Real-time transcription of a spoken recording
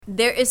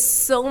There is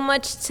so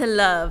much to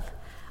love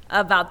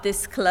about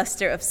this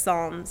cluster of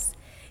Psalms.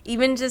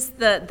 Even just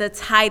the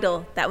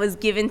title that was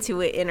given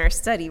to it in our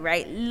study,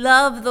 right?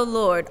 Love the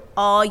Lord,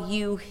 all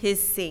you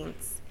his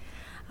saints.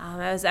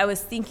 As I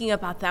was thinking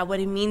about that, what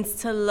it means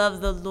to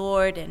love the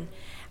Lord, and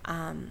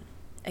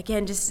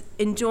again, just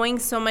enjoying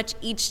so much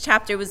each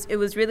chapter, it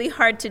was really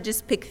hard to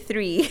just pick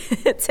three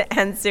to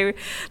answer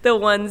the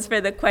ones for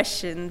the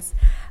questions.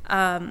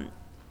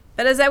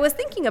 But as I was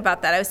thinking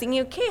about that, I was thinking,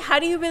 okay, how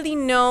do you really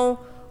know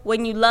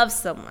when you love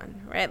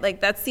someone, right? Like,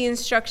 that's the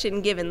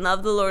instruction given,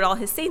 love the Lord, all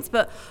his saints.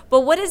 But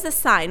what is the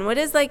sign?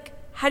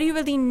 How do you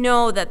really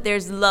know that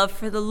there's love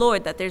for the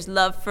Lord, that there's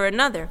love for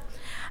another?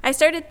 I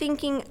started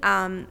thinking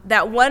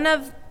that one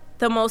of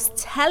the most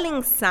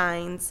telling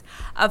signs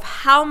of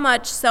how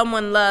much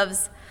someone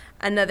loves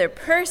another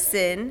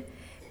person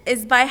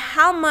is by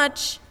how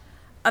much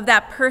of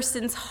that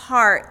person's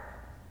heart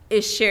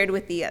is shared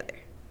with the other,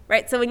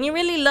 right? So when you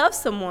really love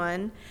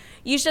someone,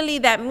 usually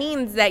that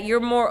means that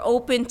you're more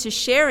open to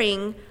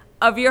sharing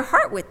of your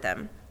heart with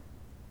them.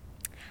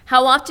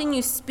 How often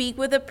you speak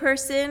with a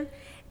person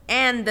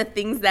and the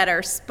things that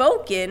are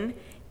spoken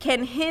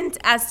can hint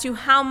as to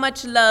how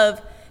much love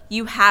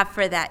you have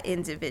for that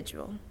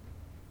individual.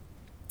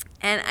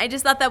 And I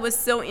just thought that was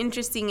so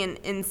interesting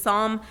in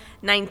Psalm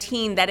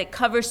 19, that it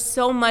covers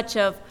so much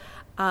of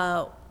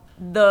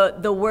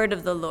the word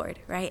of the Lord,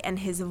 right? And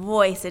his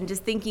voice, and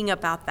just thinking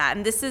about that.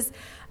 And this is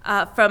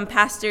from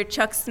Pastor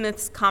Chuck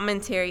Smith's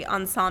commentary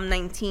on Psalm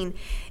 19.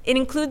 It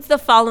includes the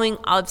following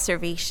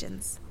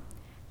observations.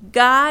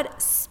 God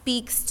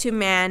speaks to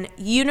man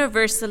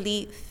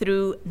universally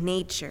through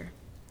nature.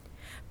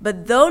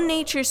 But though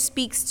nature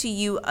speaks to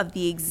you of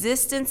the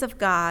existence of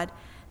God,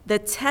 the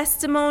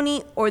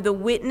testimony or the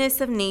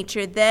witness of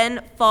nature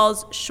then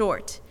falls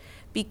short,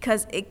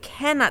 because it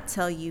cannot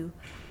tell you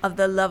of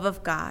the love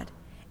of God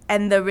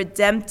and the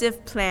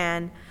redemptive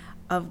plan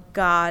of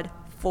God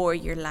for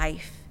your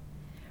life.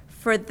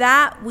 For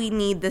that we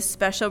need the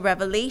special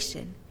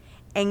revelation,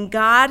 and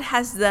God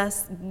has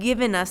thus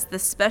given us the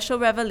special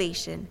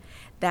revelation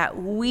that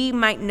we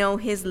might know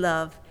his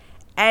love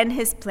and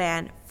his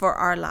plan for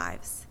our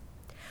lives.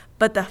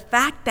 But the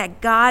fact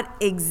that God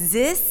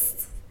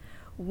exists,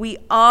 we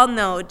all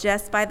know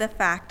just by the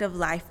fact of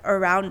life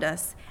around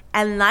us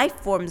and life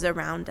forms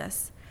around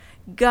us.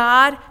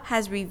 God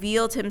has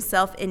revealed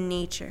himself in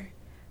nature,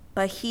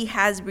 but he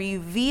has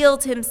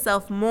revealed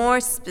himself more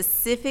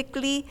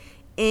specifically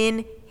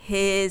in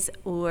his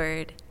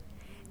word.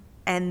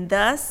 And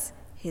thus,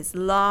 his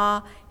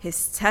law,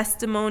 his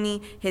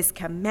testimony, his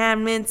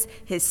commandments,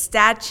 his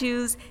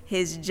statutes,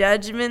 his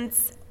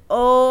judgments,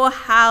 oh,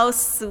 how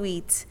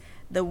sweet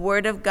the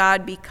word of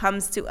God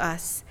becomes to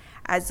us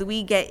as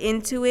we get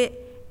into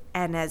it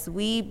and as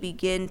we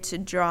begin to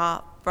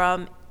draw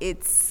from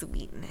its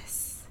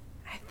sweetness.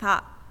 I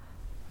thought,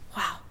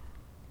 wow,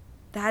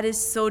 that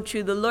is so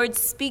true. The Lord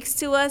speaks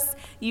to us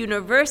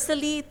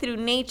universally through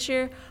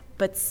nature,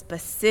 but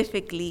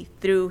specifically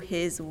through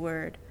his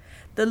word.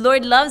 The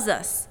Lord loves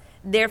us.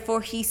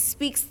 Therefore, he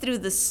speaks through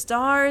the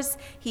stars,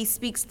 he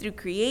speaks through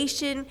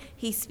creation,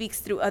 he speaks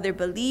through other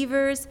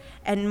believers,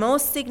 and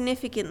most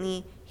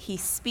significantly, he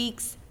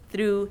speaks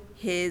through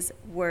his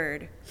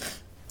word.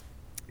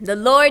 The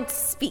Lord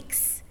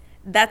speaks.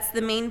 That's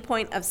the main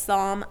point of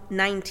Psalm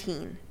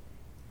 19.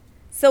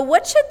 So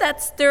what should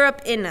that stir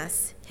up in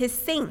us, his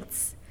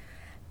saints?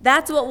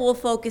 That's what we'll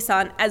focus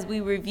on as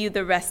we review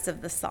the rest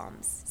of the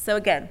Psalms. So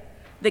again,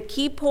 the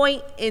key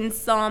point in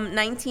Psalm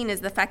 19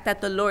 is the fact that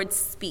the Lord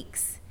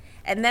speaks.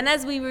 And then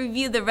as we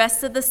review the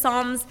rest of the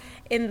Psalms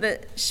in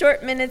the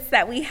short minutes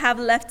that we have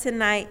left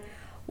tonight,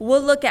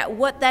 we'll look at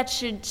what that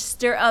should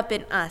stir up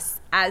in us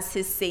as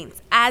his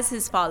saints, as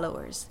his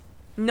followers.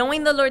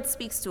 Knowing the Lord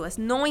speaks to us,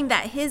 knowing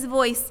that his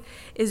voice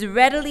is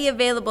readily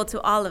available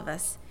to all of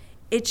us,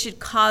 it should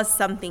cause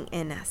something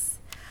in us.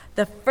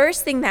 The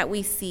first thing that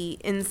we see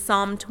in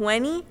Psalm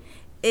 20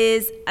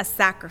 is a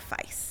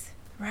sacrifice,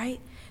 right?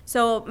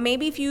 So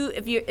maybe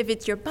if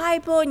it's your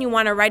Bible and you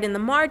want to write in the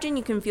margin,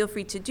 you can feel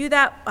free to do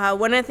that.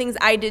 One of the things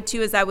I did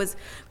too, as I was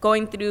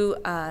going through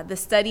the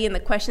study and the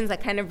questions, I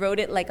kind of wrote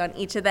it like on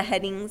each of the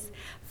headings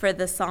for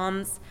the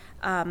Psalms.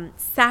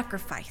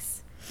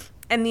 Sacrifice.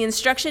 And the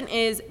instruction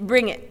is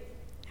bring it,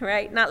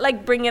 right? Not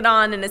like bring it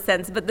on in a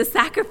sense, but the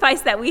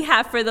sacrifice that we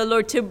have for the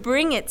Lord, to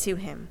bring it to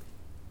him.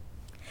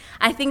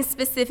 I think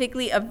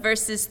specifically of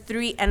verses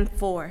 3 and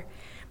 4.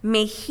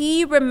 May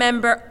he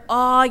remember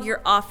all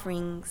your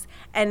offerings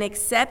and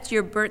accept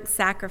your burnt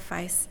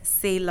sacrifice,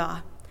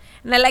 Selah.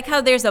 And I like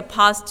how there's a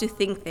pause to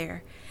think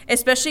there,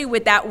 especially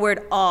with that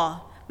word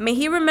all. May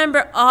he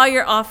remember all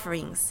your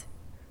offerings.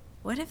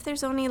 What if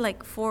there's only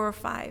like 4 or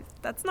 5?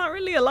 That's not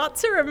really a lot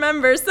to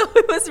remember. So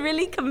it was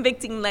really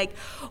convicting, like,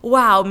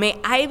 wow, may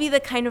I be the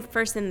kind of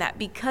person that,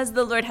 because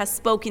the Lord has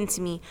spoken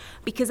to me,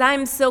 because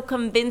I'm so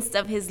convinced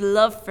of his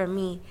love for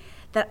me,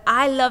 that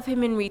I love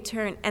him in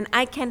return, and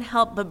I can't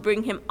help but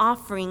bring him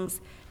offerings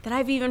that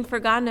I've even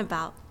forgotten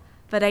about.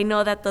 But I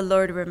know that the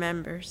Lord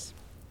remembers.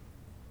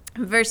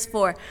 Verse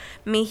 4,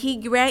 may he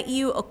grant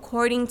you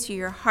according to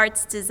your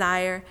heart's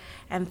desire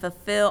and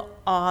fulfill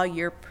all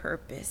your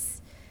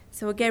purpose.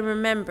 So again,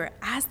 remember,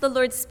 as the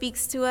Lord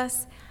speaks to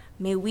us,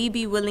 may we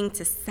be willing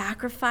to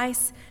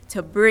sacrifice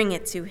to bring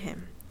it to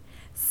him.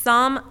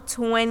 Psalm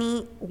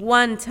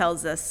 21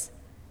 tells us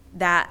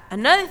that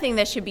another thing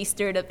that should be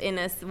stirred up in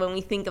us when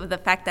we think of the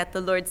fact that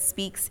the Lord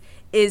speaks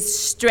is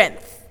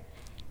strength.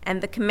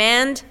 And the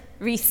command,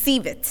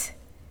 receive it.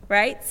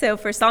 Right? So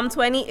for Psalm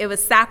 20, it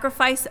was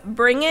sacrifice,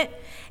 bring it.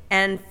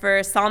 And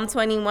for Psalm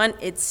 21,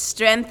 it's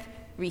strength,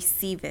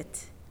 receive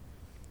it.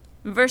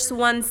 Verse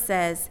 1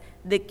 says,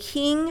 the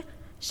king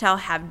shall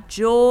have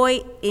joy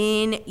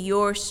in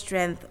your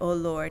strength, O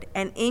Lord,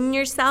 and in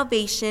your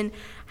salvation,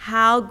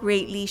 how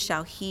greatly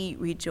shall he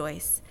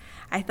rejoice.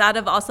 I thought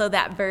of also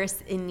that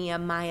verse in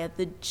Nehemiah,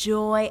 the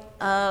joy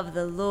of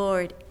the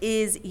Lord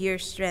is your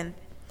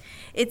strength.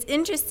 It's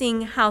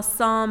interesting how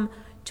Psalm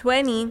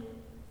 21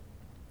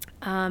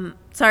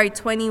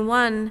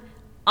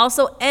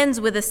 also ends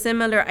with a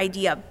similar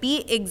idea.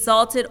 Be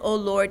exalted, O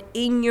Lord,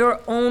 in your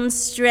own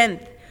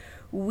strength.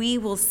 We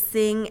will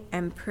sing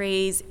and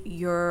praise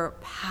your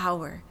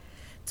power.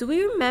 Do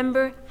we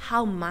remember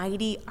how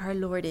mighty our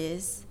Lord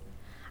is?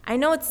 I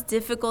know it's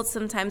difficult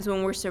sometimes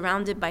when we're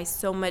surrounded by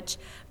so much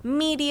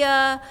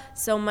media,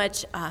 so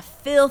much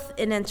filth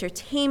in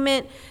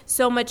entertainment,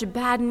 so much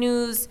bad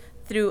news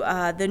through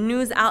the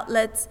news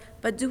outlets.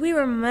 But do we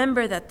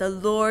remember that the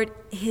Lord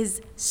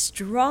is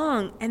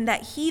strong and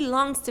that he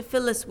longs to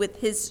fill us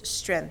with his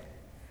strength?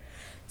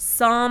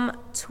 Psalm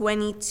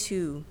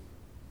 22.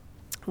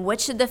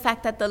 What should the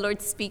fact that the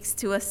Lord speaks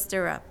to us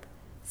stir up?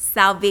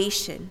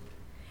 Salvation.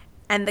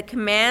 And the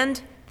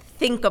command,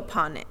 think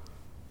upon it.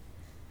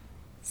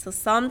 So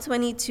Psalm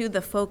 22,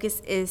 the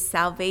focus is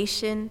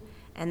salvation,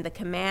 and the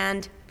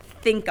command,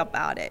 think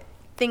about it.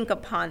 Think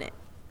upon it.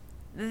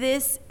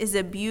 This is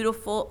a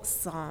beautiful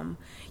psalm.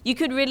 You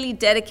could really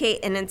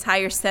dedicate an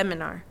entire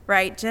seminar,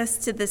 right,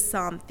 just to this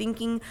psalm,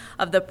 thinking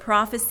of the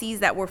prophecies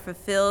that were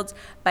fulfilled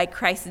by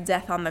Christ's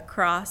death on the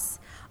cross.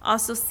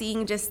 Also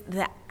seeing just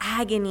the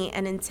agony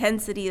and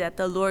intensity that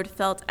the Lord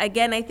felt.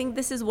 Again, I think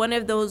this is one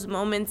of those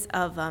moments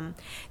of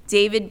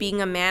David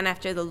being a man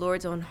after the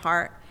Lord's own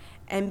heart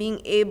and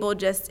being able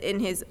just in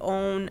his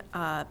own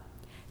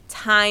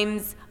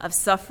times of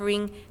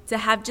suffering to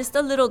have just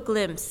a little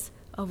glimpse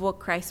of what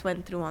Christ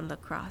went through on the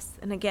cross.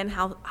 And again,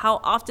 how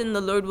often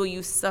the Lord will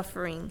use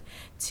suffering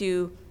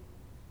to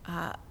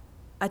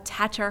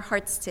attach our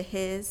hearts to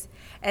his,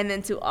 and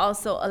then to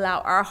also allow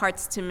our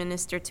hearts to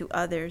minister to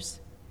others.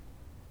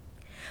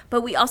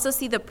 But we also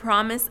see the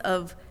promise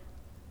of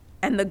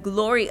and the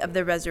glory of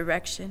the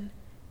resurrection.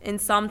 In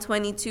Psalm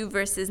 22,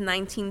 verses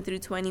 19 through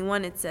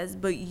 21, it says,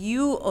 but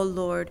you, O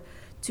Lord,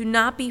 do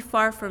not be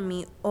far from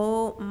me.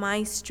 O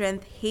my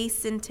strength,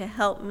 hasten to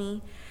help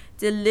me.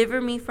 Deliver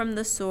me from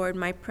the sword,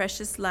 my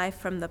precious life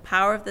from the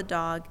power of the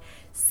dog.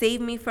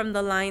 Save me from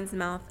the lion's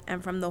mouth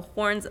and from the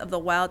horns of the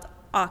wild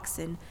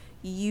oxen.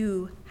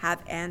 You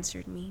have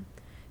answered me.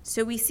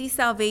 So we see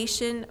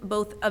salvation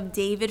both of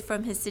David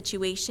from his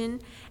situation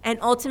and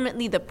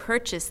ultimately the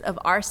purchase of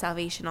our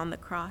salvation on the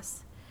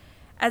cross.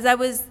 As I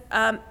was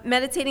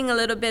meditating a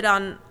little bit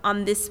on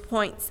this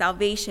point,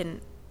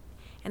 salvation,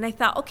 and I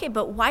thought, okay,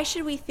 but why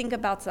should we think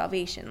about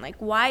salvation? Like,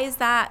 why is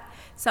that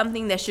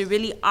something that should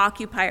really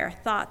occupy our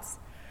thoughts?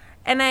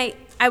 And I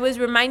was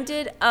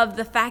reminded of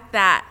the fact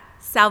that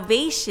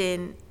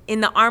salvation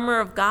in the armor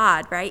of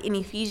God, right? In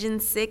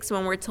Ephesians 6,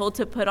 when we're told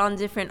to put on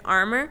different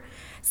armor,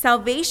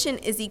 salvation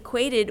is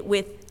equated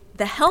with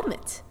the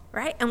helmet,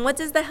 right? And what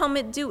does the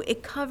helmet do?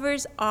 It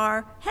covers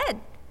our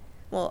head.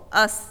 Well,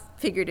 us,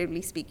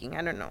 figuratively speaking.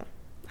 I don't know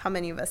how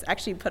many of us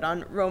actually put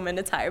on Roman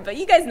attire, but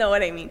you guys know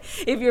what I mean.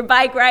 If you're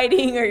bike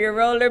riding or you're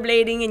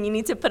rollerblading and you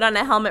need to put on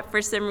a helmet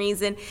for some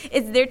reason,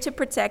 it's there to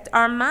protect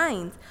our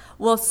minds.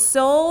 Well,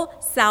 so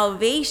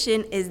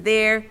salvation is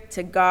there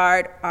to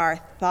guard our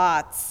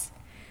thoughts.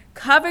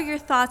 Cover your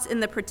thoughts in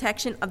the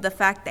protection of the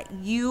fact that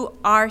you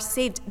are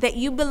saved, that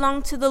you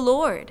belong to the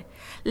Lord.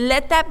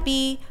 Let that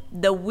be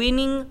the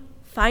winning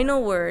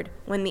final word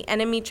when the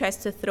enemy tries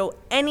to throw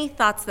any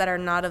thoughts that are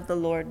not of the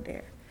Lord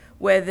there.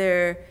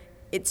 Whether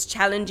it's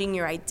challenging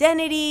your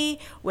identity,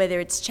 whether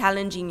it's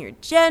challenging your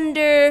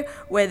gender,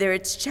 whether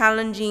it's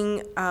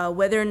challenging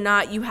whether or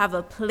not you have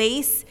a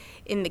place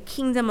in the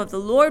kingdom of the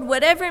Lord,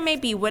 whatever it may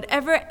be,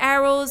 whatever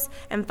arrows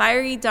and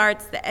fiery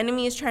darts the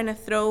enemy is trying to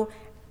throw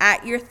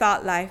at your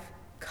thought life,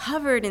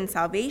 covered in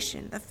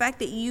salvation. The fact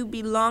that you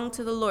belong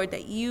to the Lord,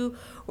 that you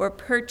were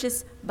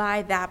purchased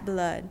by that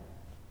blood.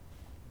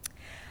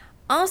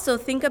 Also,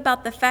 think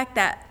about the fact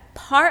that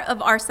part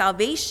of our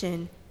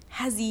salvation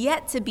has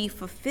yet to be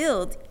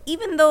fulfilled,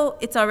 even though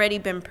it's already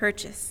been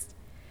purchased.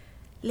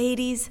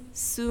 Ladies,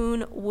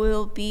 soon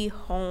we'll be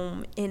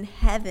home in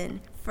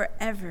heaven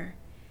forever.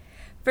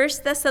 1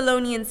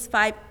 Thessalonians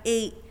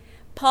 5:8,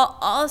 Paul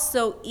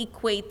also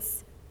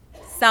equates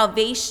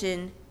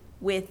salvation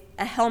with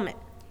a helmet.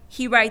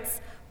 He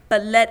writes,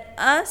 but let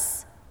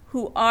us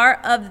who are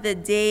of the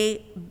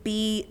day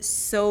be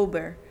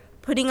sober,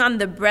 putting on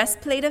the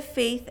breastplate of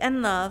faith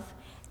and love,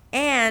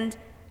 and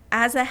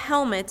as a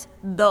helmet,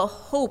 the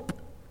hope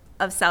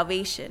of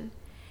salvation.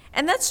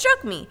 And that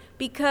struck me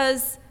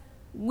because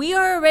we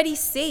are already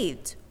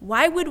saved.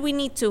 Why would we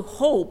need to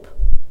hope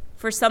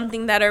for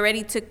something that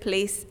already took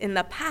place in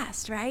the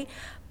past, right?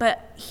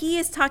 But he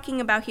is talking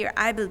about here,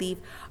 I believe,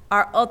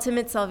 our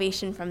ultimate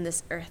salvation from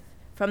this earth,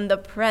 from the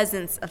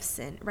presence of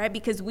sin, right?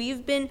 Because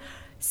we've been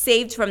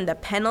saved from the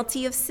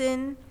penalty of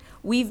sin.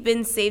 We've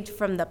been saved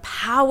from the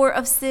power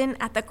of sin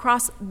at the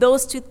cross.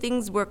 Those two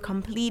things were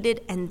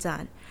completed and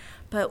done.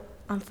 But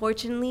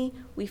unfortunately,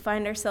 we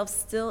find ourselves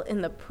still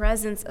in the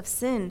presence of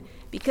sin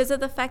because of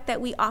the fact that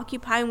we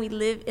occupy and we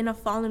live in a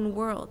fallen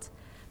world.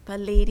 But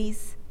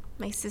ladies,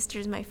 my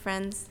sisters, my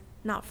friends,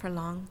 not for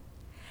long.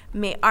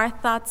 May our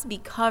thoughts be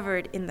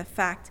covered in the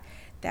fact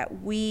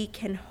that we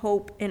can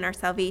hope in our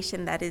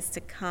salvation that is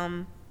to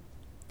come.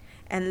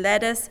 And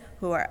let us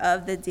who are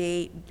of the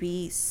day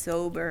be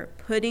sober,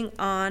 putting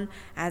on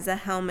as a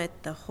helmet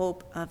the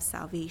hope of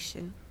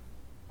salvation.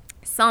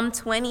 Psalm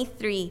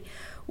 23,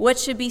 what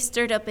should be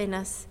stirred up in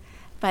us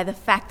by the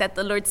fact that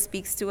the Lord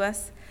speaks to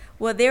us?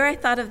 Well, there I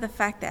thought of the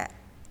fact that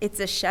it's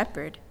a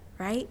shepherd,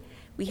 right?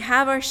 We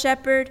have our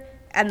shepherd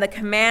and the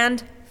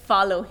command,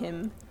 follow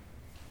him.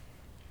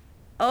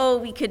 Oh,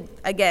 we could,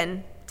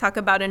 again, talk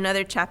about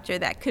another chapter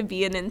that could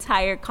be an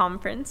entire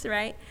conference,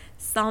 right?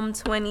 Psalm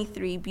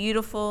 23,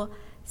 beautiful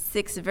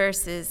 6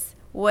 verses.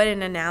 What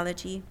an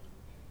analogy.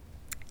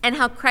 And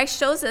how Christ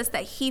shows us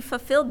that he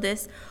fulfilled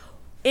this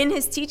in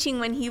his teaching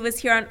when he was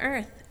here on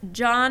earth.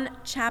 John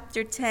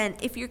chapter 10.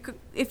 If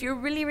you're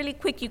really, really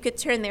quick, you could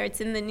turn there.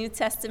 It's in the New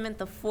Testament,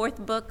 the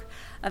 4th book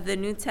of the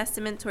New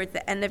Testament towards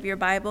the end of your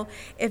Bible.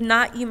 If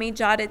not, you may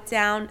jot it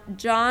down.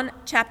 John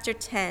chapter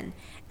 10.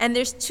 And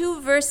there's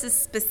 2 verses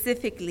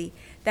specifically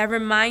that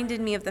reminded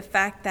me of the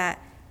fact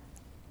that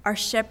our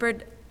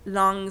shepherd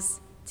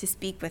longs to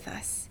speak with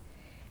us.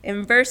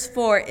 In verse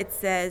 4, it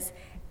says,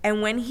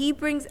 "And when he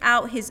brings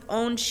out his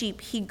own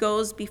sheep, he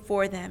goes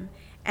before them,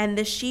 and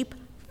the sheep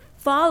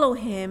follow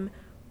him,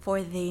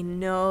 for they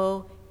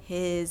know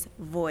his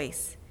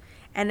voice."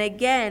 And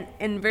again,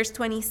 in verse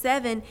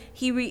 27,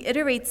 he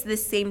reiterates the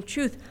same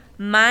truth.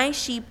 "My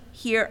sheep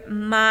hear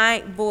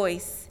my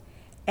voice,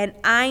 and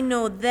I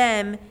know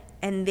them,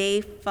 and they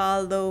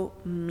follow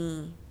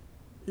me."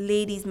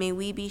 Ladies, may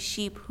we be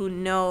sheep who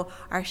know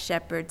our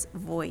shepherd's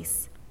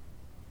voice.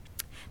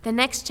 The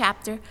next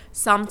chapter,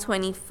 Psalm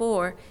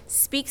 24,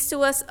 speaks to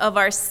us of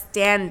our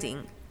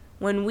standing.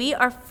 When we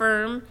are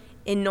firm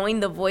in knowing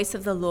the voice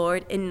of the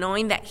Lord, in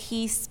knowing that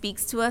he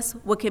speaks to us,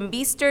 what can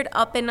be stirred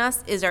up in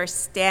us is our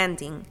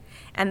standing.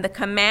 And the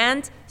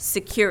command,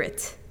 secure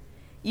it.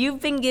 You've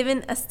been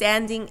given a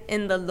standing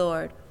in the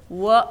Lord.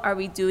 What are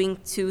we doing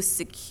to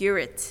secure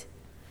it?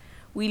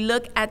 We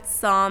look at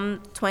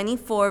Psalm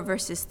 24,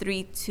 verses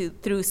 3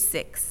 through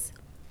 6.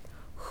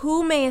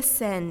 "Who may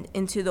ascend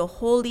into the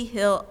holy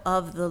hill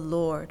of the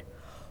Lord?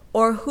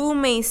 Or who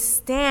may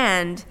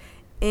stand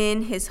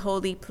in his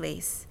holy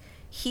place?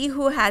 He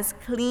who has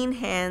clean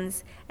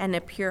hands and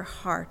a pure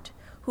heart,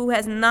 who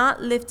has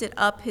not lifted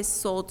up his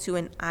soul to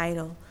an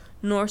idol,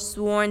 nor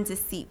sworn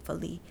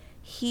deceitfully,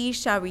 he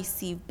shall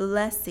receive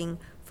blessing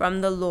from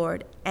the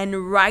Lord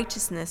and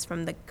righteousness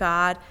from the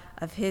God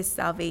of his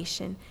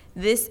salvation.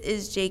 This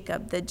is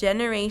Jacob, the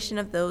generation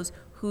of those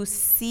who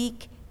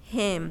seek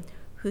him,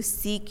 who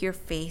seek your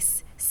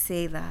face,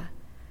 Selah."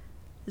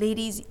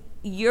 Ladies,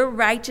 your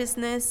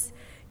righteousness,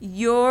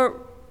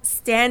 your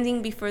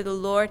standing before the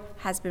Lord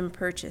has been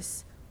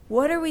purchased.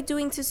 What are we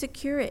doing to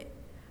secure it?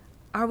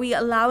 Are we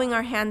allowing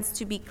our hands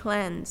to be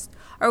cleansed?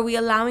 Are we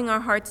allowing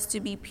our hearts to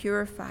be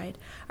purified?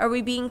 Are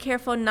we being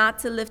careful not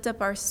to lift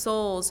up our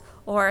souls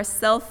or our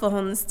cell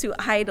phones to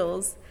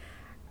idols?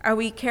 Are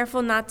we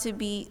careful not to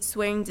be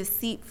swearing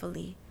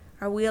deceitfully?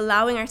 Are we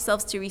allowing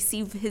ourselves to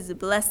receive his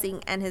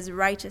blessing and his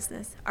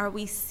righteousness? Are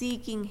we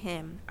seeking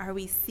him? Are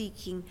we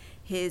seeking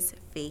his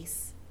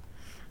face?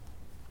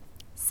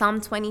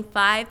 Psalm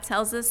 25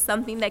 tells us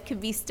something that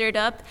could be stirred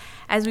up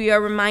as we are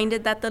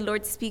reminded that the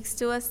Lord speaks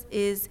to us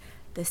is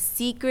the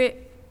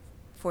secret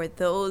for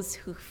those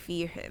who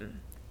fear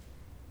him.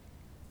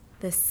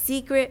 The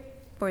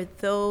secret for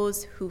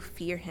those who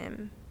fear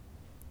him.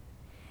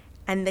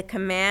 And the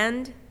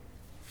command,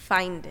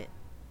 find it.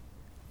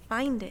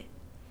 Find it.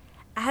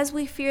 As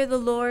we fear the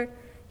Lord,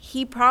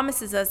 he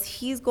promises us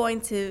he's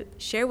going to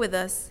share with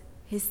us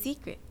his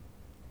secret.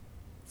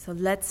 So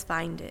let's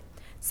find it.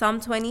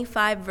 Psalm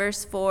 25,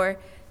 verse 4,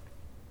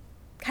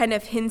 kind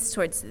of hints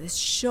towards this.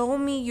 "Show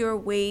me your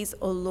ways,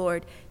 O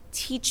Lord.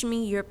 Teach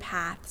me your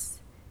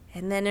paths."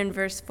 And then in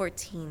verse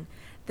 14,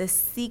 "The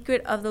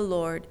secret of the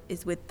Lord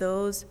is with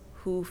those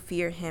who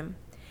fear him,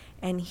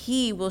 and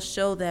he will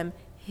show them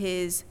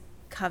his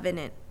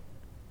covenant."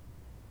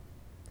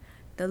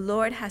 The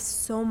Lord has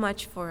so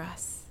much for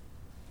us.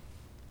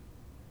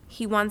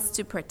 He wants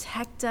to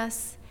protect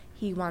us.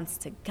 He wants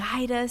to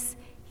guide us.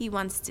 He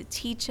wants to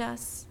teach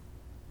us.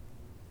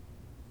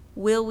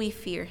 Will we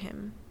fear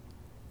him?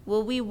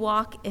 Will we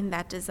walk in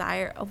that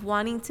desire of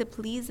wanting to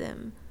please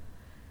him?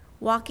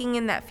 Walking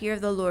in that fear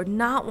of the Lord,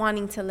 not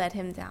wanting to let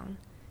him down,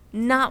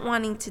 not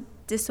wanting to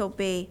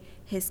disobey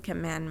his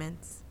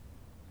commandments.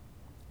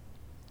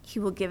 He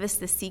will give us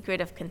the secret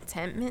of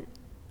contentment,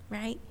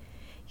 right?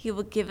 He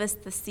will give us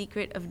the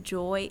secret of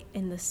joy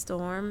in the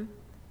storm,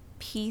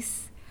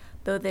 peace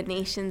though the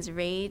nations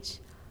rage.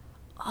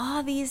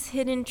 All these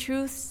hidden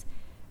truths,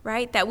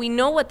 right? That we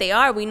know what they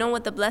are. We know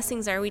what the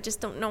blessings are. We just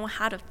don't know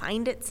how to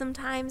find it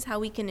sometimes, how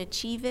we can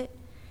achieve it.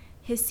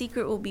 His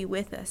secret will be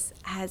with us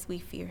as we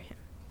fear him.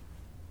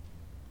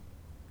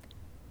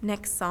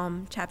 Next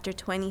Psalm, chapter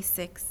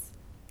 26.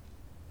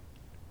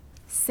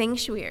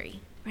 Sanctuary,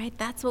 right?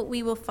 That's what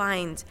we will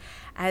find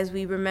as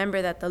we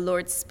remember that the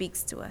Lord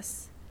speaks to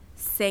us.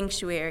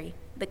 Sanctuary,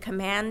 the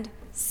command,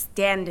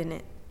 stand in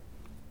it.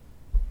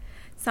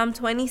 Psalm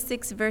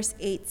 26, verse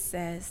 8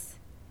 says,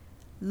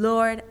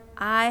 Lord,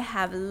 I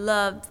have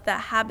loved the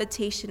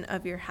habitation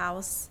of your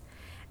house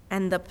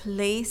and the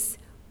place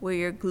where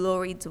your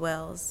glory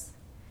dwells.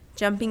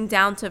 Jumping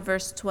down to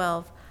verse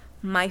 12,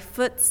 my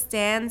foot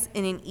stands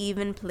in an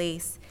even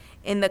place.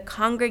 In the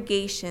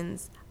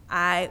congregations,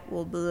 I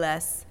will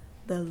bless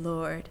the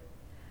Lord.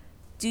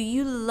 Do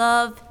you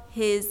love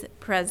his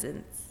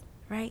presence,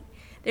 right?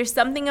 There's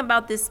something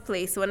about this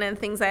place. One of the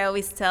things I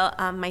always tell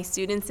my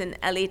students in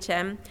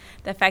LHM,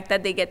 the fact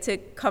that they get to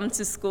come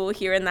to school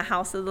here in the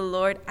house of the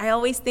Lord, I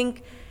always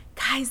think,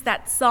 guys,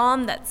 that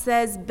psalm that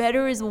says,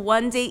 better is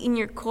one day in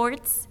your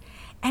courts.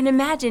 And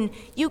imagine,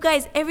 you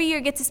guys every year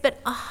get to spend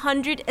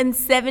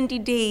 170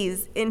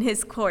 days in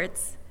his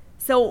courts.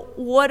 So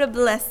what a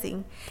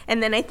blessing.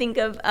 And then I think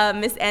of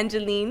Miss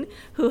Angeline,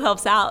 who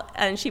helps out,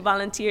 and she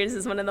volunteers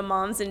as one of the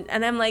moms.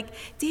 And I'm like,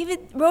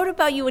 David wrote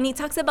about you when he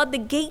talks about the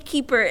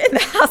gatekeeper in the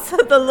house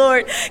of the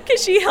Lord,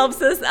 because she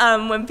helps us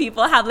when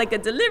people have like a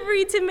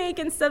delivery to make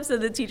and stuff, so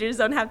the teachers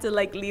don't have to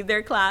like leave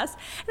their class.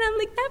 And I'm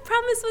like, that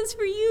promise was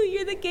for you.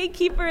 You're the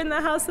gatekeeper in the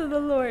house of the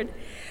Lord.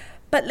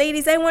 But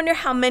ladies, I wonder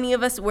how many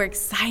of us were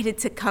excited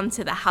to come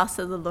to the house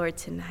of the Lord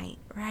tonight,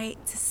 right?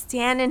 To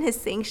stand in his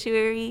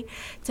sanctuary,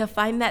 to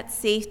find that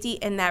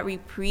safety and that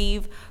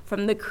reprieve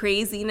from the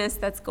craziness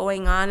that's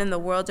going on in the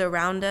world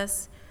around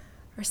us,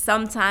 or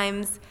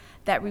sometimes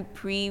that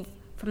reprieve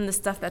from the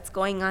stuff that's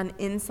going on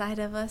inside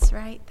of us,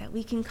 right? That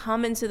we can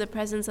come into the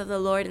presence of the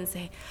Lord and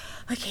say,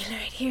 okay,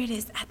 Lord, here it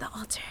is at the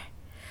altar.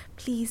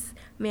 Please,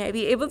 may I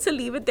be able to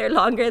leave it there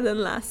longer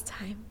than last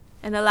time.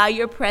 And allow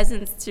your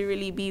presence to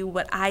really be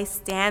what I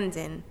stand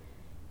in,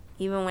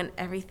 even when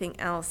everything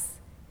else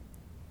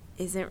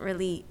isn't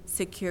really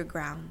secure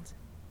ground.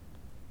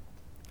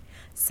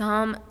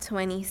 Psalm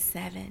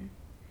 27.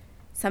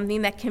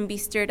 Something that can be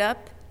stirred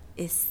up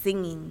is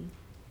singing.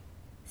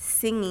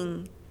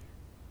 Singing.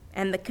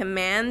 And the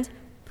command,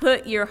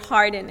 put your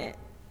heart in it.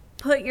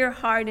 Put your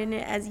heart in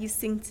it as you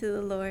sing to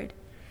the Lord.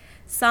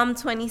 Psalm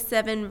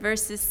 27,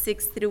 verses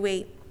 6 through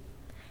 8.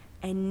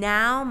 And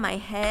now my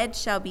head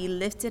shall be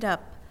lifted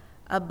up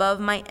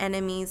above my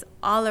enemies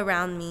all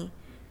around me.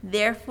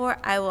 Therefore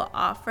I will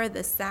offer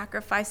the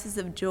sacrifices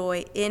of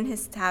joy in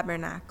his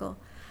tabernacle.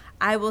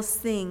 I will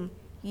sing,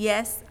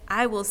 yes,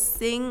 I will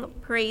sing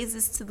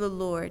praises to the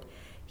Lord.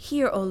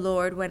 Hear, O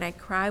Lord, when I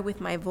cry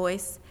with my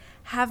voice.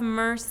 Have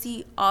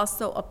mercy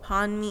also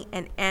upon me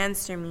and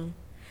answer me.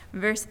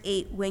 Verse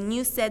 8, when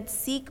you said,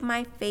 seek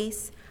my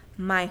face,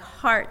 my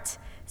heart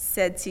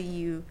said to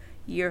you,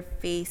 your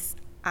face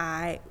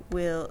I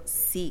will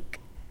seek.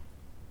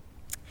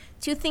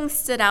 Two things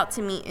stood out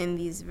to me in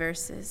these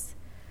verses.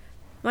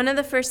 One of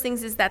the first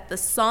things is that the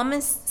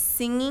psalmist's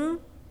singing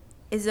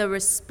is a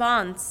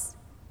response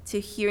to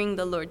hearing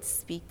the Lord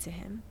speak to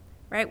him,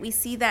 right? We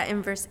see that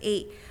in verse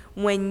 8.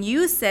 When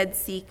you said,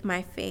 seek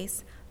my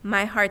face,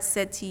 my heart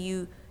said to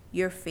you,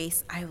 your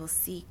face I will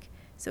seek.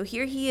 So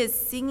here he is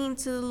singing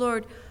to the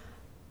Lord,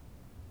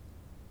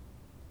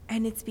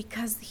 and it's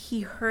because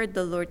he heard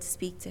the Lord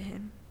speak to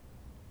him.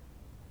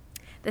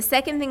 The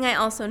second thing I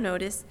also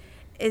noticed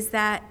is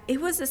that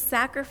it was a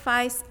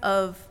sacrifice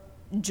of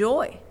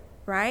joy,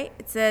 right?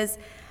 It says,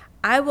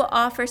 I will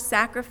offer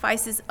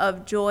sacrifices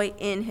of joy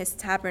in his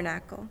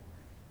tabernacle.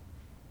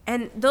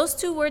 And those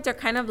two words are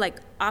kind of like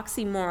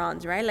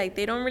oxymorons, right? Like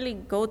they don't really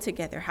go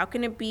together. How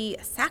can it be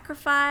a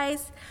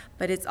sacrifice,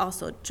 but it's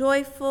also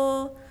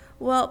joyful?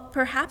 Well,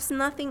 perhaps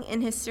nothing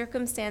in his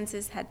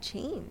circumstances had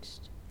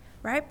changed.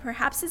 Right?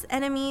 Perhaps his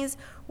enemies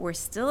were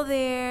still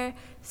there,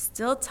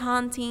 still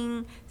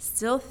taunting,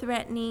 still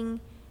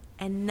threatening,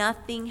 and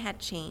nothing had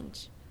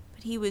changed.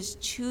 But he was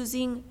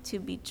choosing to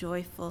be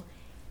joyful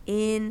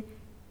in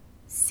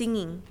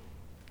singing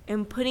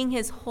and putting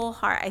his whole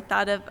heart. I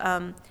thought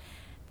of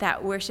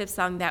that worship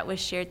song that was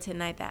shared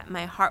tonight, that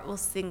my heart will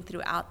sing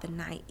throughout the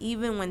night,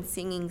 even when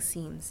singing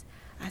seems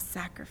a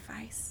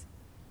sacrifice.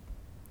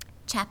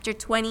 Chapter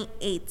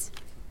 28,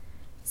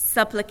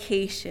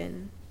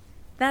 supplication.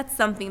 That's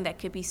something that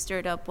could be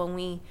stirred up when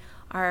we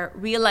are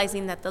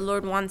realizing that the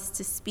Lord wants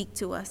to speak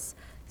to us.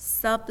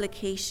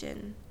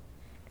 Supplication.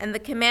 And the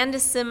command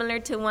is similar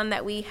to one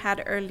that we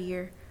had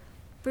earlier.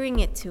 Bring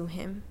it to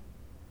him.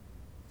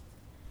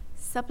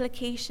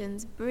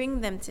 Supplications, bring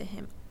them to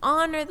him.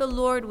 Honor the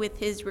Lord with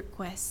his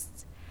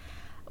requests,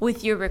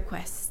 with your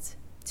requests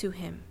to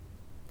him.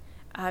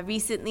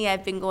 Recently,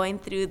 I've been going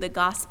through the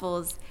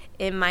Gospels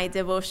in my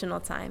devotional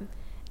time,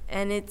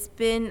 and it's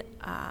been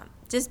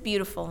just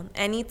beautiful.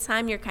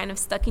 Anytime you're kind of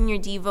stuck in your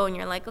Devo and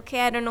you're like,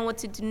 okay, I don't know what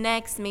to do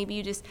next, maybe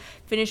you just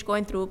finish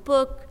going through a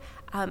book,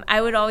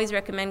 I would always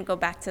recommend go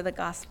back to the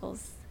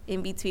Gospels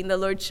in between, the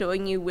Lord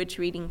showing you which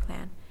reading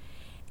plan.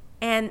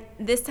 And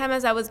this time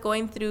as I was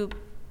going through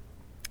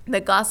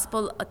the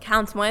Gospel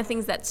accounts, one of the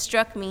things that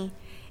struck me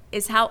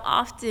is how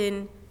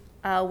often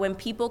when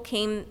people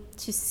came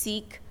to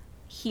seek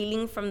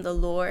healing from the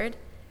Lord,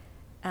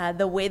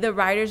 the way the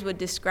writers would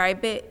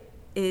describe it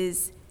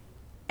is,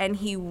 and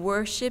he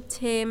worshiped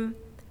him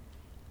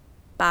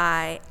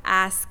by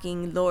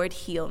asking, Lord,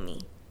 heal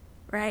me,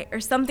 right? Or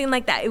something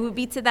like that. It would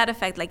be to that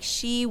effect, like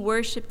she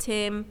worshiped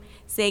him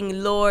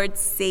saying, Lord,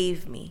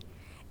 save me.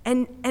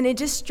 And it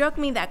just struck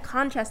me, that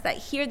contrast, that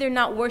here they're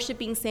not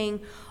worshiping saying,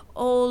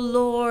 oh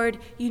Lord,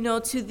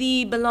 to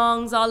thee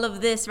belongs all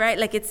of this, right?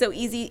 Like it's so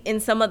easy in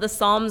some of the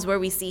Psalms where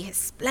we see his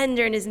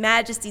splendor and his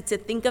majesty to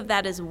think of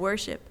that as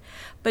worship.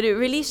 But it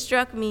really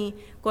struck me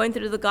going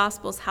through the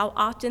Gospels how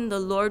often the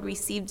Lord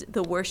received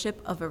the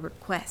worship of a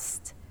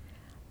request,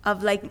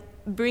 of like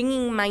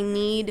bringing my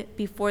need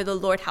before the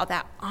Lord, how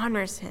that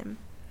honors him.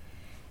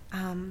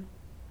 I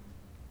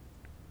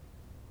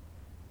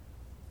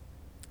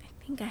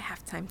think I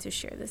have time to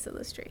share this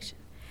illustration.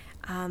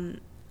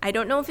 I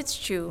don't know if it's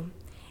true.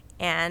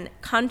 And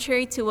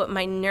contrary to what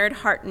my nerd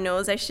heart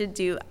knows I should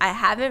do, I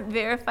haven't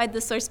verified the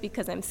source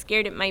because I'm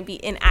scared it might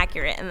be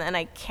inaccurate and then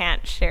I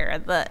can't share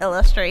the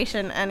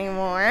illustration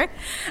anymore.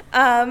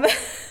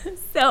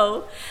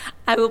 So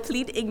I will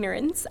plead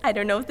ignorance. I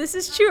don't know if this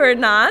is true or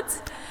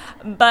not,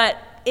 but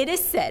it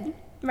is said,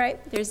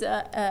 right? There's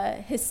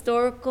a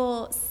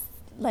historical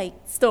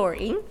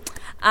story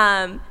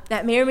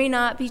that may or may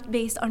not be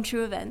based on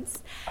true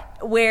events,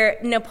 where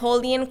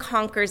Napoleon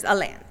conquers a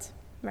land,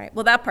 right?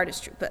 Well, that part is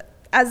true, but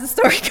as the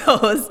story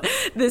goes,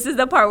 this is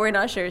the part we're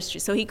not sure is true.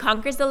 So he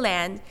conquers the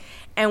land,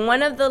 and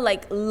one of the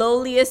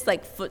lowliest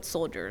foot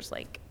soldiers,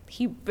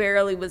 he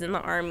barely was in the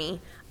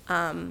army,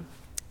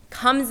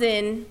 comes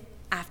in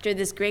after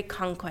this great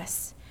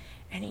conquest,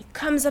 and he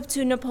comes up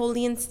to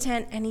Napoleon's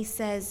tent and he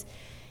says,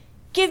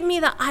 give me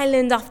the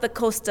island off the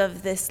coast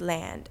of this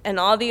land. And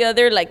all the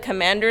other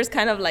commanders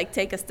kind of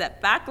take a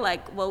step back,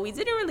 well, we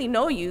didn't really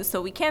know you,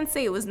 so we can't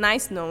say it was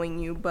nice knowing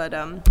you, but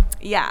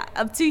yeah,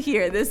 up to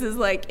here, this is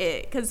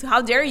it. Because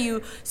how dare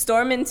you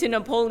storm into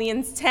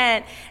Napoleon's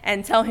tent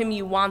and tell him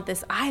you want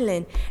this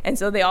island? And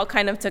so they all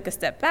kind of took a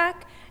step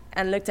back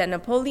and looked at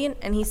Napoleon,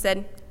 and he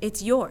said,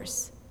 it's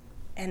yours.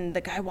 And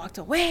the guy walked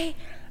away,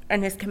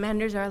 and his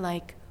commanders are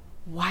like,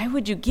 why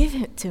would you give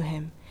it to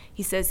him?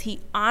 He says, he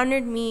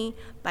honored me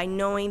by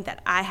knowing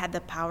that I had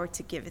the power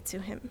to give it to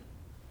him.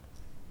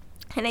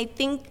 And I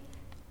think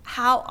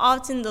how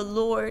often the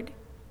Lord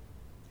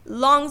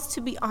longs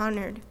to be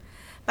honored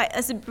by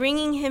us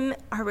bringing him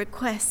our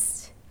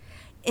request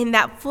in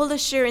that full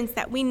assurance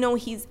that we know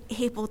he's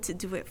able to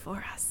do it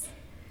for us.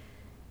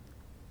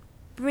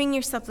 Bring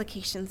your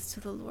supplications to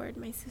the Lord,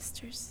 my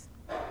sisters.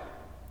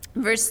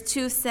 Verse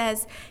 2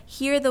 says,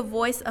 hear the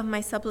voice of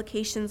my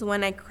supplications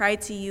when I cry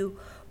to you,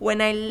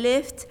 when I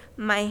lift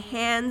my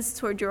hands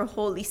toward your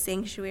holy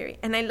sanctuary.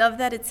 And I love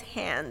that it's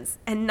hands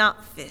and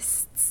not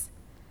fists.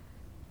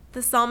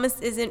 The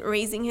psalmist isn't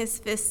raising his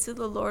fists to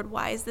the Lord.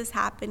 Why is this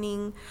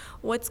happening?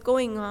 What's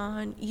going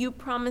on? You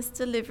promised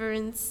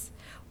deliverance.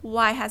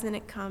 Why hasn't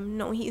it come?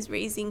 No, he's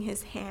raising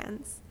his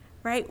hands,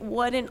 right?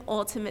 What an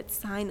ultimate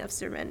sign of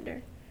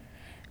surrender.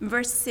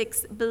 Verse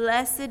 6,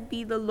 blessed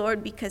be the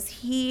Lord because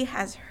he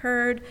has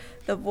heard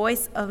the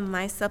voice of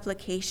my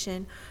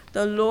supplication.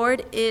 The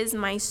Lord is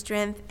my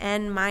strength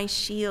and my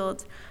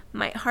shield.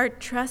 My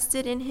heart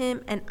trusted in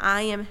him and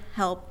I am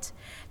helped.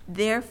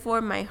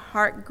 Therefore my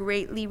heart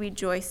greatly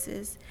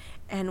rejoices,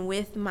 and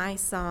with my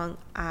song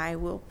I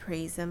will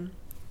praise him.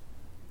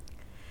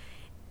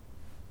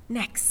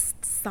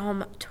 Next,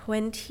 Psalm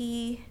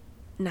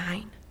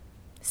 29,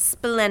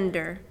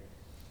 splendor.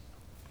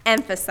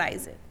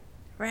 Emphasize it,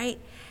 right?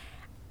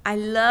 I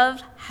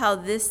love how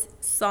this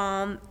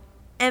psalm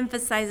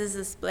emphasizes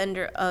the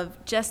splendor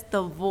of just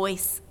the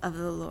voice of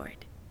the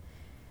Lord.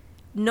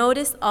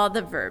 Notice all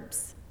the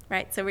verbs,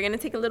 right? So we're going to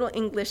take a little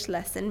English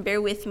lesson.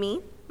 Bear with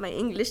me. My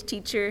English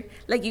teacher,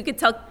 you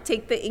could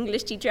take the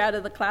English teacher out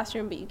of the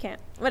classroom, but you can't.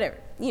 Whatever,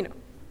 you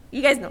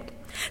guys know.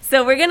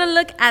 So we're going to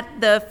look at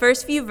the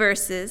first few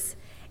verses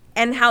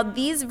and how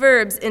these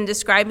verbs in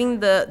describing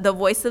the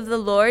voice of the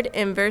Lord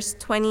in verse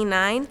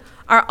 29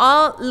 are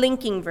all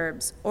linking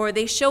verbs, or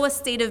they show a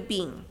state of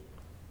being.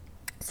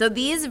 So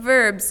these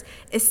verbs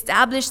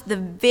establish the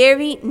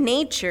very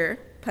nature,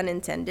 pun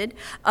intended,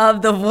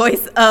 of the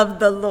voice of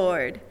the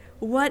Lord.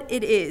 What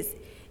it is.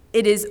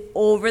 It is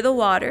over the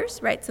waters,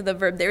 right? So the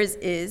verb there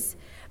is.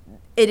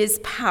 It is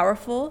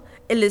powerful.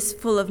 It is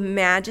full of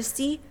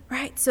majesty,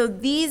 right? So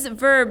these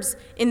verbs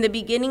in the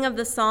beginning of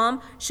the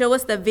psalm show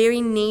us the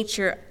very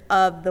nature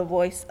of the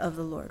voice of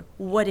the Lord,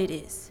 what it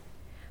is.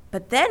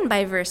 But then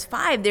by verse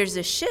 5, there's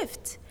a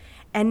shift.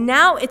 And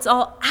now it's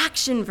all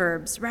action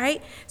verbs,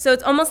 right? So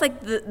it's almost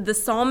like the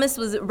psalmist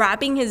was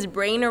wrapping his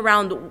brain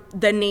around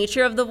the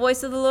nature of the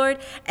voice of the Lord.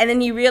 And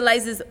then he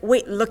realizes,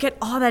 wait, look at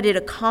all that it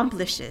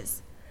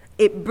accomplishes.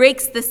 It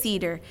breaks the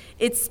cedar.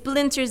 It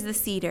splinters the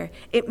cedar.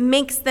 It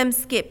makes them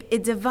skip.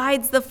 It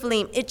divides the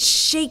flame. It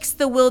shakes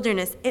the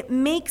wilderness. It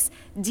makes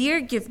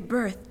deer give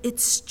birth. It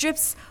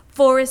strips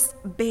forests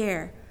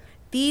bare.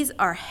 These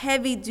are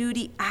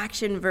heavy-duty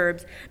action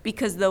verbs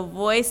because the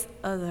voice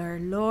of our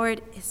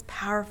Lord is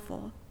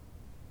powerful.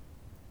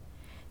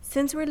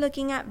 Since we're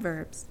looking at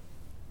verbs,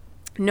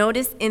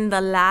 notice in the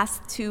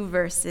last two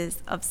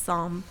verses of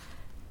Psalm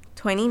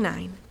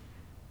 29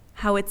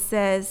 how it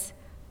says,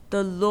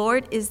 the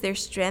Lord is their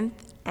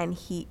strength and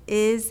he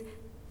is...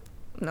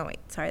 No, wait,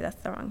 sorry,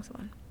 that's the wrong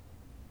one.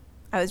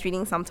 I was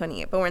reading Psalm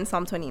 28, but we're in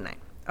Psalm 29.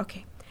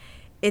 Okay.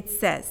 It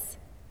says,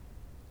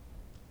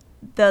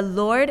 the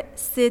Lord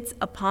sits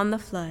upon the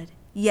flood.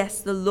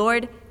 Yes, the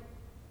Lord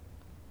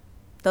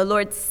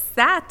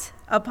sat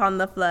upon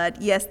the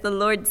flood. Yes, the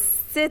Lord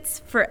sits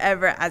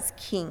forever as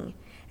king.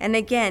 And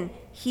again,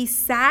 he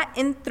sat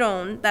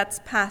enthroned,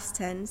 that's past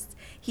tense.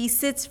 He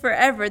sits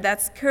forever,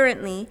 that's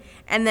currently.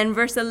 And then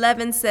verse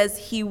 11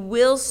 says he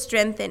will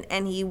strengthen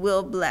and he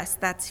will bless,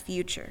 that's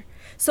future.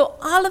 So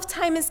all of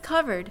time is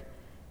covered.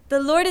 The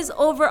Lord is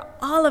over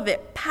all of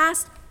it,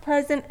 past,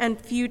 present,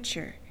 and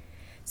future.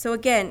 So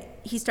again,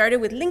 he started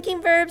with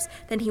linking verbs,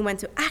 then he went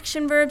to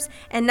action verbs,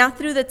 and now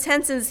through the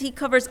tenses, he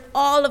covers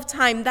all of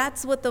time.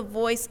 That's what the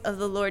voice of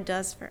the Lord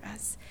does for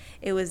us.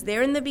 It was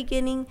there in the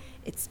beginning.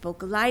 It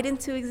spoke light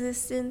into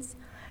existence.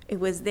 It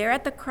was there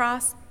at the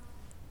cross.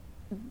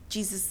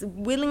 Jesus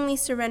willingly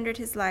surrendered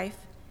his life,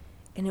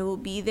 and it will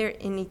be there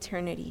in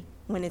eternity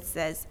when it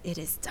says it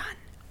is done.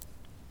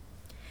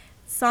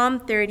 Psalm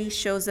 30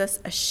 shows us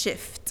a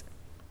shift.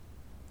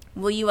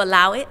 Will you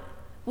allow it?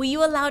 Will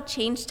you allow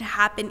change to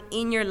happen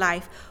in your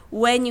life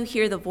when you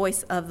hear the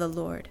voice of the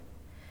Lord?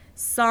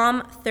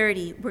 Psalm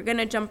 30, we're going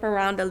to jump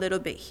around a little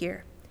bit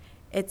here.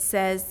 It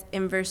says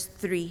in verse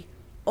 3,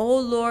 O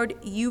Lord,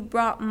 you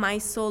brought my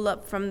soul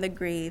up from the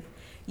grave.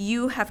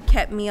 You have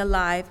kept me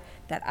alive,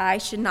 that I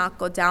should not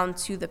go down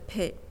to the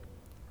pit.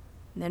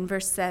 And then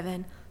verse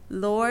 7,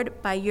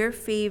 Lord, by your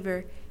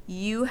favor,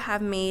 you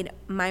have made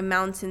my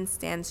mountain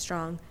stand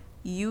strong.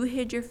 You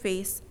hid your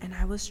face, and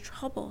I was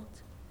troubled.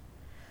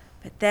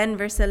 But then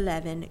verse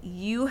 11,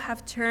 you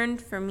have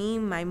turned for me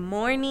my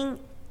mourning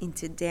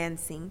into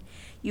dancing.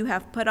 You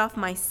have put off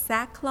my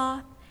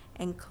sackcloth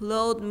and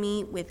clothed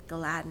me with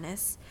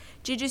gladness.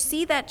 Did you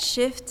see that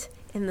shift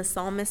in the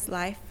psalmist's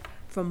life?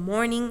 From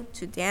mourning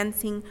to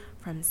dancing,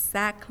 from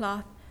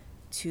sackcloth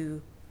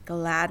to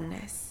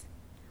gladness.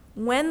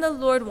 When the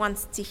Lord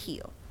wants to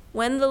heal,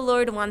 when the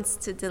Lord wants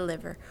to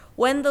deliver,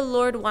 when the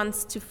Lord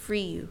wants to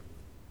free you,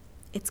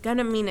 it's going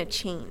to mean a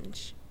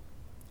change.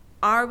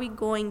 Are we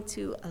going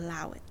to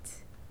allow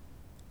it?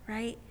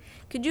 Right?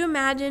 Could you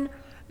imagine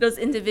those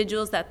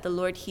individuals that the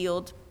Lord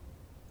healed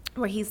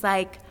where he's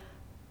like,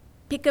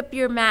 pick up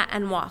your mat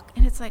and walk.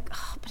 And it's like,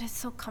 oh, but it's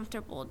so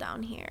comfortable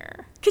down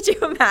here. Could you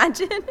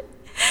imagine?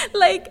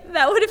 Like,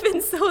 that would have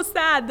been so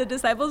sad. The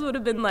disciples would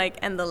have been like,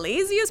 and the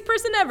laziest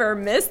person ever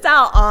missed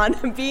out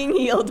on being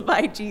healed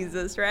by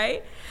Jesus,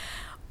 right?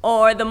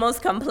 Or the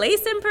most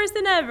complacent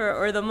person ever,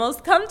 or the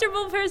most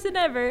comfortable person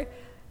ever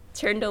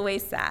turned away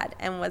sad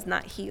and was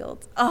not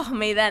healed. Oh,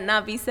 may that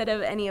not be said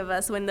of any of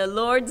us. When the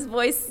Lord's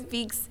voice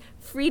speaks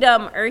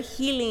freedom or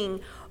healing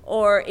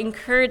or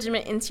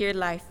encouragement into your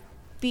life,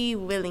 be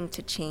willing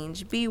to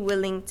change. Be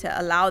willing to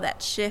allow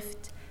that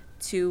shift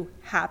to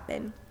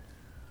happen.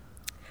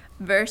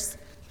 Verse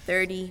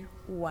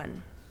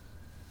 31.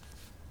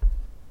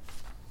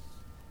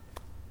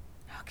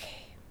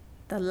 Okay,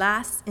 the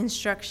last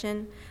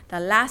instruction, the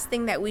last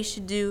thing that we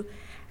should do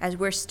as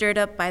we're stirred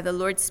up by the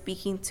Lord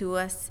speaking to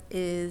us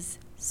is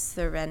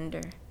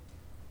surrender.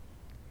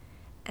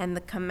 And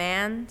the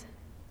command,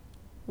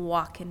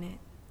 walk in it.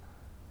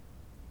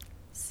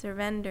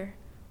 Surrender,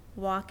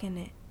 walk in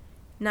it.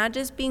 Not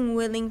just being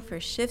willing for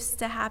shifts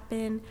to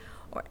happen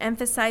or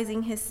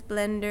emphasizing his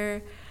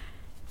splendor,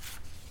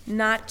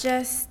 not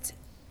just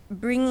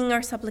bringing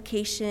our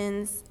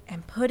supplications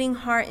and putting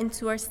heart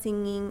into our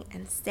singing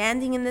and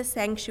standing in the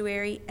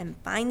sanctuary and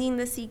finding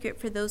the secret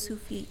for those who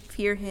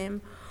fear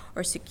him,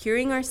 or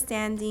securing our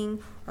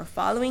standing, or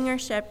following our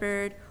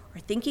shepherd, or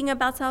thinking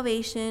about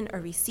salvation, or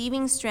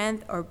receiving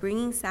strength, or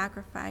bringing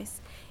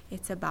sacrifice.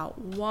 It's about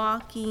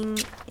walking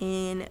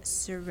in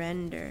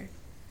surrender.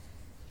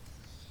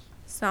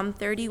 Psalm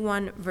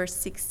 31, verse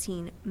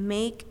 16,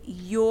 make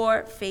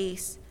your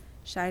face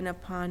shine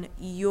upon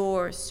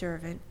your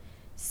servant.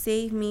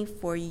 Save me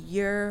for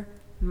your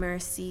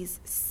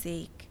mercy's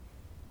sake.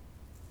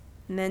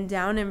 And then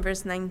down in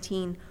verse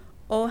 19,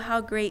 oh,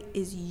 how great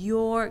is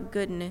your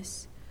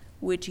goodness,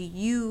 which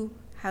you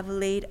have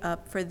laid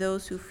up for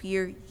those who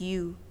fear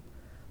you,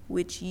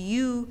 which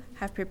you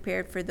have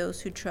prepared for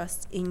those who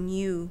trust in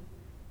you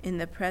in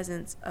the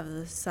presence of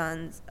the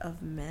sons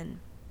of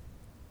men.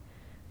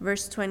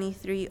 Verse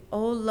 23,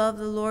 "O love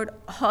the Lord,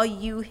 all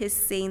you his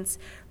saints,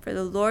 for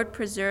the Lord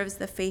preserves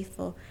the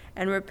faithful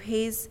and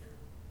repays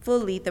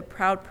fully the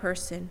proud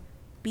person.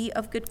 Be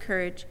of good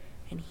courage,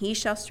 and he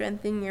shall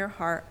strengthen your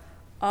heart,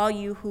 all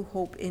you who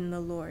hope in the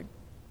Lord."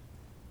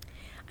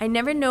 I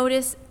never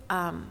noticed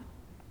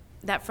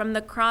that from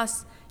the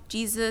cross,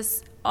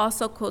 Jesus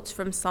also quotes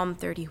from Psalm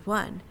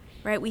 31,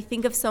 right? We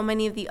think of so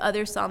many of the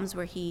other Psalms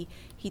where he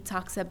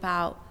talks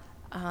about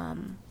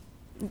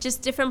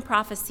just different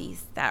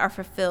prophecies that are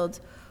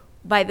fulfilled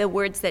by the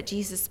words that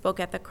Jesus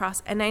spoke at the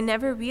cross. And I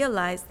never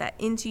realized that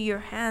 "into your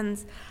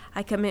hands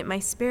I commit my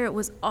spirit"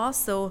 was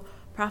also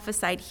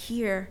prophesied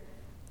here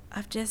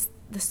of just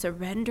the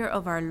surrender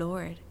of our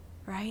Lord,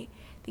 right?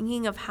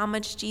 Thinking of how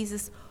much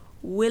Jesus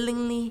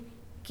willingly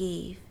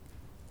gave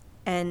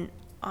and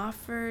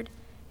offered,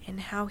 and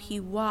how he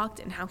walked,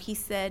 and how he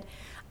said,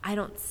 "I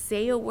don't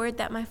say a word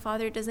that my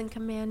Father doesn't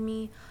command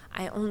me.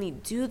 I only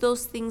do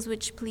those things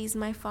which please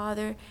my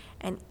Father."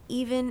 And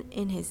even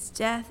in his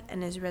death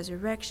and his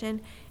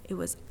resurrection, it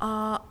was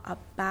all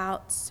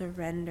about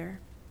surrender.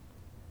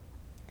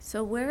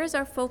 So where is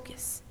our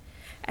focus?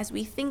 As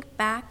we think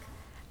back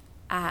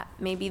at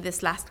maybe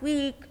this last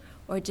week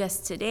or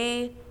just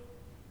today,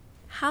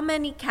 how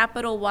many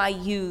capital Y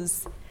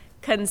U's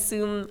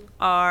consume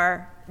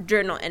our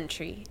journal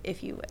entry,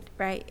 if you would,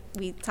 right?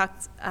 We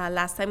talked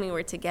last time we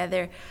were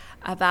together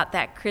about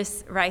that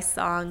Chris Rice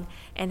song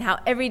and how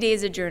every day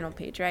is a journal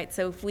page, right?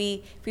 So if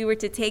we were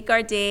to take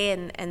our day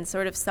and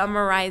sort of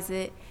summarize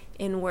it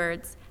in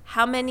words,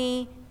 how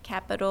many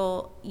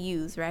capital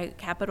U's, right?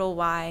 Capital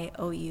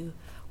Y-O-U,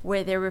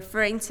 where they're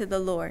referring to the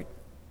Lord.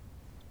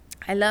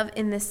 I love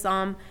in this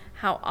psalm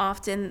how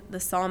often the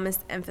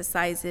psalmist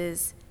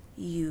emphasizes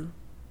you.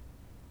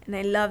 And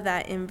I love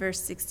that in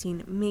verse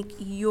 16, "Make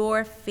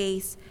your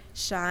face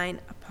shine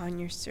upon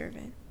your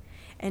servant."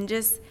 And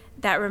just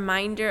that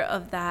reminder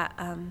of that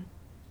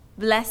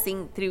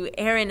blessing through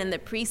Aaron and the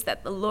priest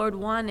that the Lord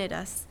wanted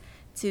us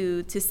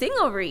to sing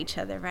over each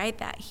other, right?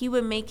 That he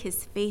would make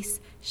his face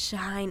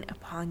shine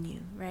upon you,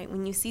 right?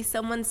 When you see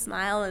someone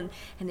smile and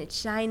it's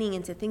shining,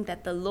 and to think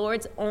that the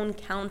Lord's own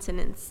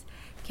countenance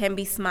can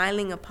be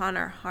smiling upon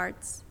our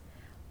hearts.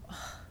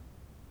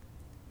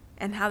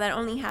 And how that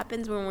only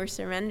happens when we're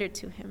surrendered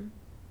to him,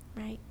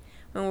 right?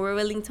 When we're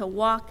willing to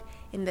walk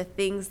in the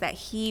things that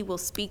he will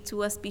speak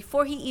to us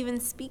before he even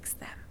speaks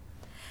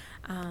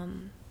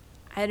them.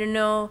 I don't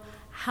know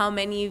how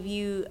many of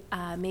you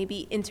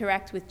maybe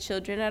interact with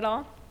children at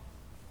all,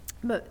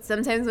 but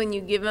sometimes when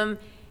you give them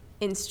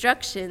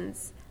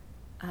instructions,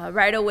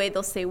 right away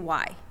they'll say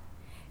why.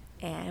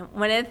 And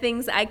one of the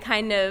things I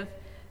kind of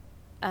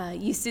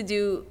used to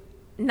do,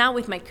 not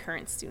with my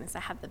current students, I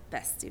have the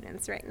best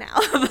students right now,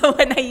 but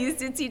when I used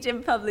to teach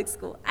in public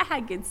school, I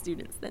had good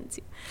students then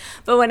too.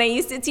 But when I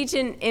used to teach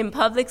in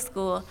public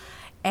school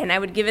and I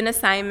would give an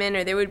assignment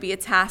or there would be a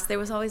task, there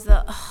was always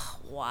the,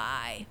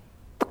 why?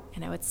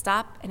 And I would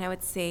stop and I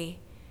would say,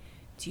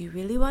 "Do you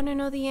really want to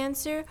know the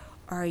answer,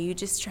 or are you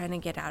just trying to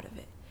get out of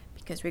it?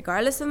 Because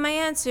regardless of my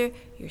answer,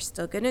 you're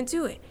still going to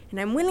do it. And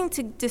I'm willing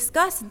to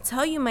discuss and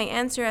tell you my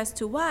answer as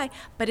to why,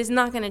 but it's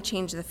not going to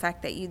change the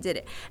fact that you did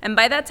it." And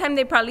by that time,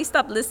 they probably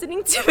stopped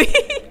listening to me.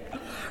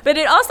 But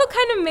it also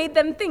kind of made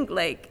them think,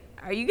 like,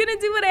 are you going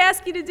to do what I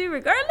ask you to do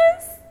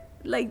regardless?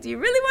 Like, do you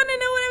really want to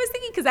know what I was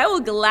thinking? Because I will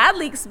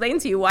gladly explain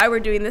to you why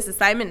we're doing this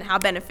assignment and how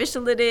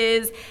beneficial it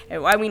is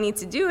and why we need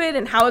to do it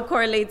and how it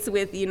correlates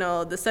with,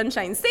 the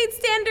Sunshine State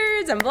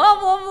standards and blah,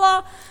 blah,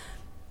 blah.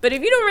 But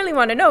if you don't really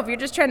want to know, if you're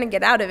just trying to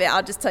get out of it,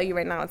 I'll just tell you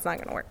right now it's not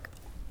going to work.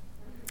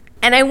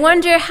 And I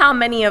wonder how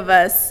many of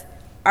us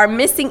are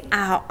missing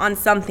out on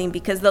something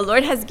because the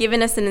Lord has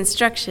given us an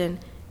instruction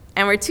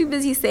and we're too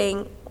busy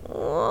saying,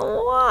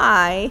 well,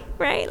 why,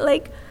 right?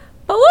 Like,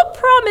 but what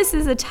promise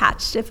is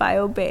attached if I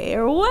obey?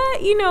 Or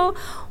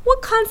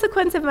what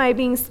consequence am I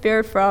being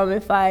spared from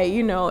if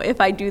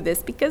I do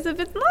this? Because if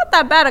it's not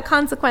that bad a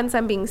consequence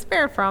I'm being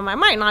spared from, I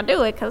might not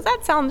do it because that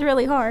sounds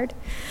really hard.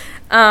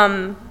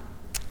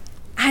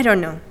 I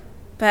don't know,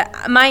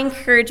 but my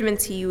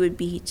encouragement to you would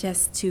be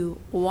just to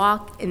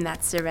walk in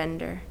that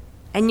surrender,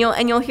 and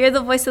you'll hear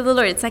the voice of the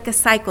Lord. It's like a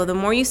cycle. The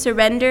more you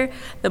surrender,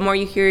 the more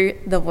you hear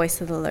the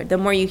voice of the Lord. The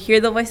more you hear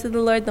the voice of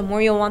the Lord, the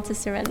more you'll want to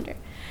surrender.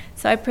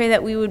 So I pray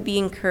that we would be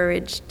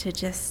encouraged to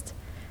just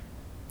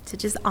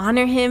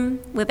honor him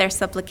with our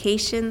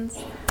supplications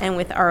and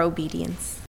with our obedience.